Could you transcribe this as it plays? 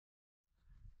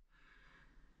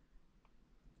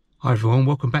Hi everyone,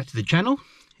 welcome back to the channel.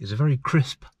 It's a very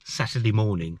crisp Saturday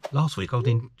morning. Last week I was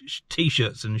in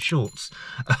t-shirts and shorts,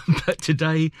 but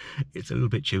today it's a little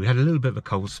bit chilly. We had a little bit of a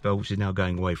cold spell, which is now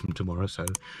going away from tomorrow. So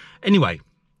anyway,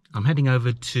 I'm heading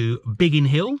over to Biggin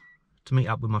Hill to meet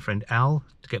up with my friend Al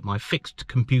to get my fixed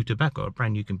computer back. Got a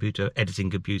brand new computer,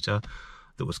 editing computer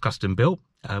that was custom built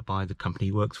by the company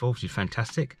he works for, which is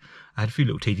fantastic. I had a few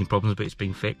little teething problems, but it's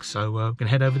been fixed. So we're gonna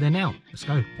head over there now. Let's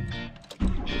go.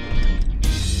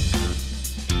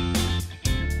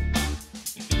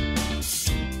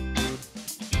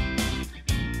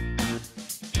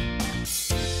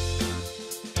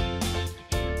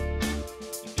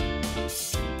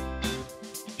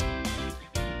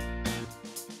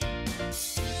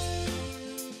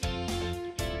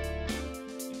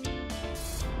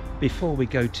 Before we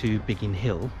go to Biggin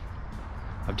Hill,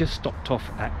 I've just stopped off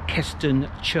at Keston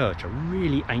Church, a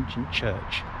really ancient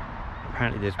church.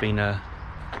 Apparently there's been a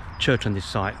church on this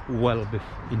site well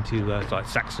into like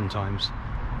Saxon times.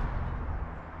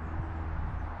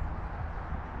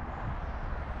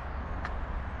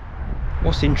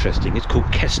 What's interesting, it's called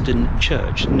Keston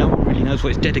Church. No one really knows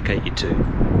what it's dedicated to.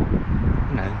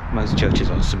 You know, most churches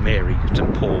are St Mary,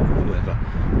 St Paul, whoever.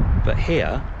 But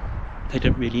here, they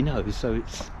don't really know, so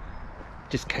it's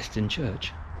just Keston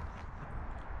Church.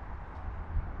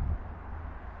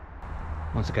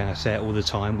 Once again, I say it all the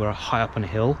time, we're high up on a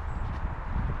hill.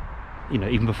 You know,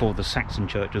 even before the Saxon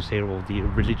church was here, or the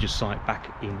religious site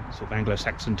back in sort of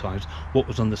Anglo-Saxon times, what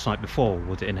was on the site before?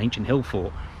 Was it an ancient hill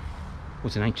fort?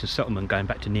 Was it an ancient settlement going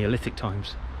back to Neolithic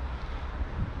times?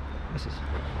 This is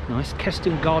nice.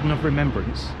 Keston Garden of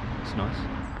Remembrance. It's nice.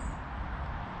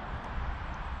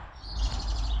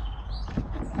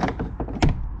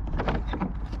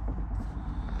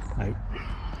 No,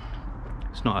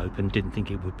 it's not open. Didn't think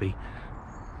it would be.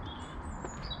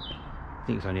 I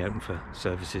think it's only open for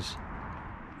services.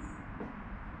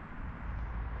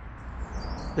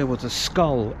 There was a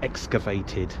skull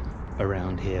excavated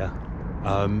around here,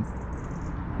 and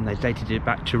they dated it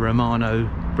back to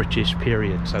Romano-British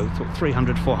period, so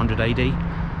 300, 400 AD.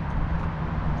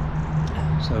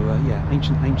 So yeah,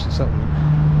 ancient settlement.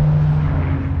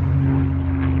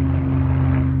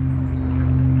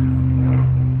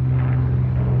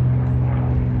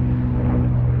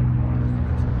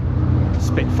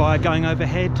 Spitfire going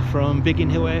overhead from Biggin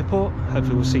Hill Airport.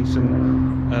 Hopefully we'll see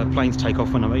some planes take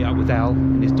off when I meet up with Al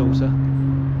and his daughter.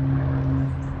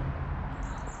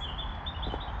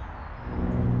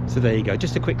 So there you go,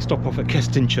 just a quick stop off at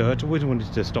Keston Church. I always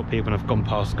wanted to stop here when I've gone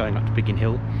past going up to Biggin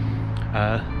Hill.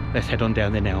 Let's head on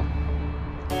down there now.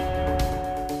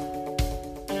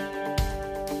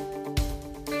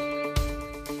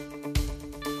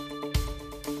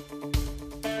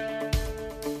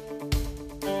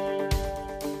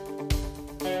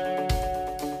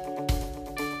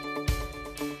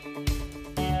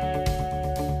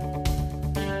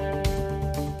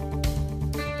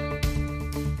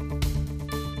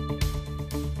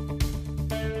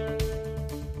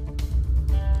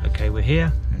 Okay, we're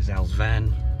here. There's Al's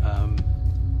van.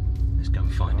 Let's go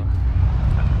and find him.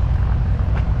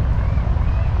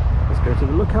 Let's go to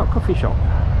the Look Out coffee shop.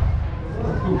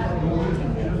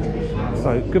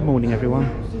 So, good morning, everyone.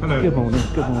 Hello. Good morning.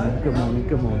 Good morning. Good morning.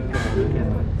 Good morning. Good morning. Good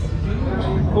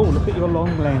morning. Oh, look at your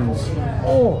long lens.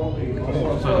 Oh.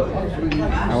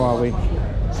 How are we?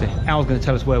 So, Al's going to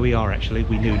tell us where we are. Actually,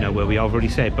 we do know where we are. I've already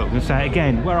said, but we're going to say it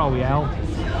again. Where are we, Al?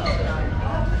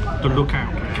 The Look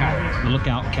Out Café. The Look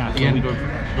Out Café. The end of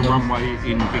the runway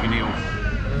in Biggin Hill.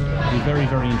 It'll be very,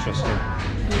 very interesting.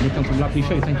 And here comes some lovely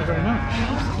show. Thank you very much.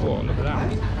 Oh, look at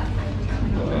that.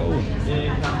 Oh,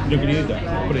 look at you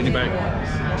there. Put it in your bag.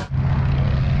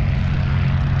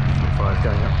 Fire's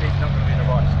going up. It's not going to be in the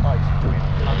right space.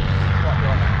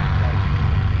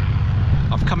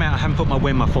 I've come out. I haven't put my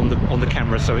wind muff on the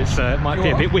camera, so it's might be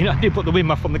a bit windy. I did put the wind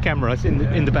muff on the camera. It's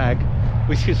in the bag.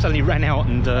 We suddenly ran out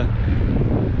and.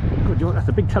 God, that's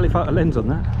a big telephoto lens on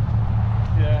that.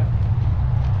 Yeah.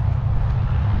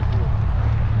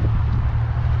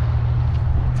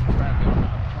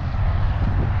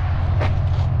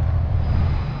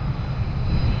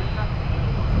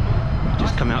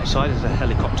 Just come outside. There's a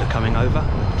helicopter coming over.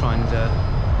 Try and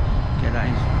get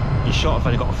that in shot. I've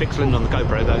only got a fixed lens on the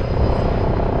GoPro though.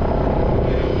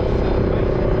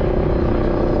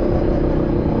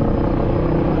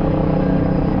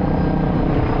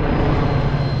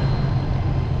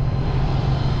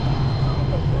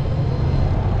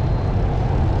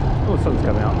 Sun's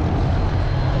coming out.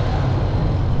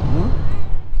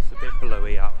 It's a bit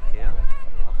blowy out here,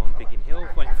 up on Biggin Hill,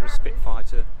 waiting for a Spitfire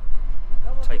to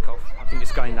take off. I think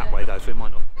it's going that way though, so we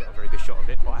might not get a very good shot of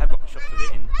it, but I have got shots of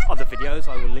it in other videos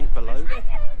I will link below.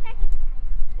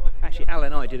 Actually, Al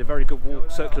and I did a very good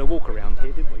circular walk around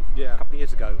here, didn't we? Yeah. A couple of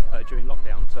years ago during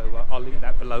lockdown. So I'll link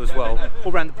that below as well.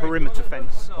 All around the perimeter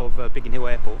fence of Biggin Hill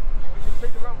Airport.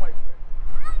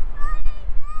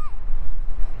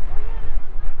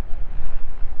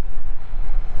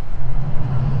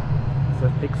 So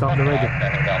it picks up the radio.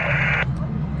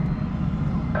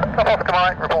 Come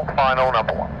on, report final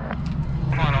number 1.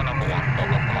 Final number 1,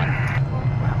 come on.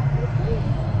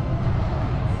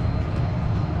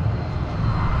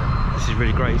 This is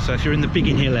really great. So if you're in the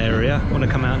Biggin Hill area, want to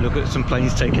come out and look at some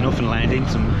planes taking off and landing,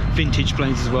 some vintage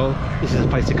planes as well, this is a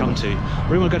place to come to.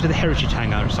 Or you want to go to the Heritage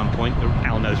Hangar at some point, that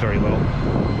Al knows very well.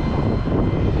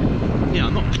 You know,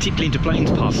 I'm not particularly into planes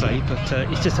per se, but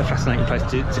it's just a fascinating place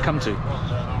to come to.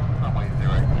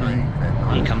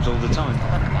 He comes all the time.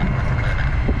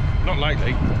 Not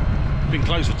lately. Been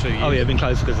closed for 2 years. Oh yeah, been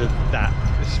closed because of that.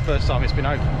 This is the first time it's been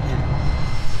open.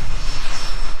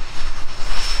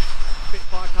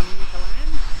 Spitfire coming into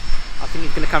land. I think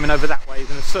he's going to come in over that way. He's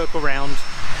going to circle round.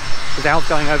 Because Al's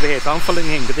going over here, so I'm following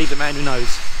him because he's a man who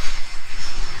knows.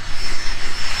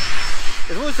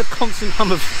 There's always a constant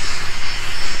hum of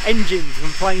engines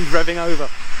and planes revving over.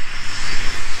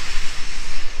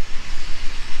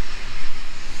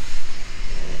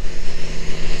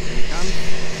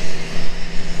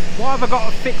 Why have I got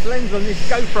a fixed lens on this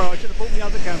GoPro? I should have bought my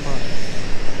other camera.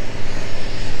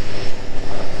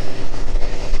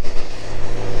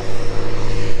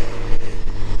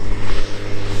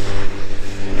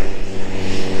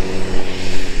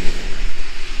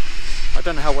 I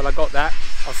don't know how well I got that.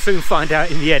 I'll soon find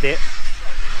out in the edit.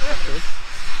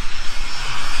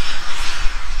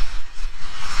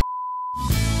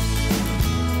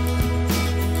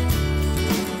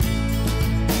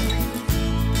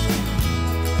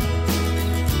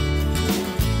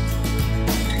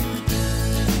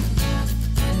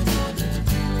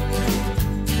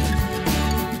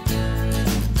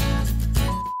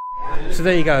 So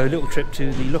there you go, a little trip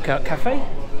to the Look Out Café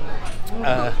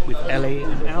with Ellie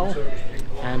and Al,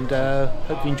 and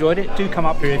hope you enjoyed it. Do come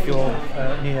up here if you're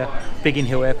near Biggin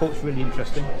Hill Airport, it's really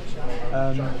interesting.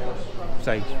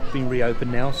 So it's been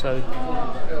reopened now, so.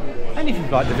 And if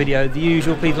you've liked the video, the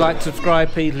usual, please like, subscribe,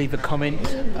 please leave a comment.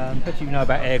 If you know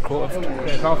about aircraft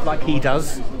like he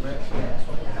does. He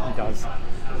does.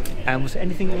 And was there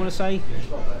anything you want to say?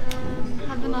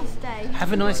 Have a nice day.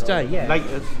 Have a nice day, yeah.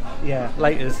 Laters. Yeah,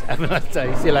 laters. Have a nice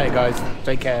day. See you later, guys.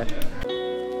 Take care.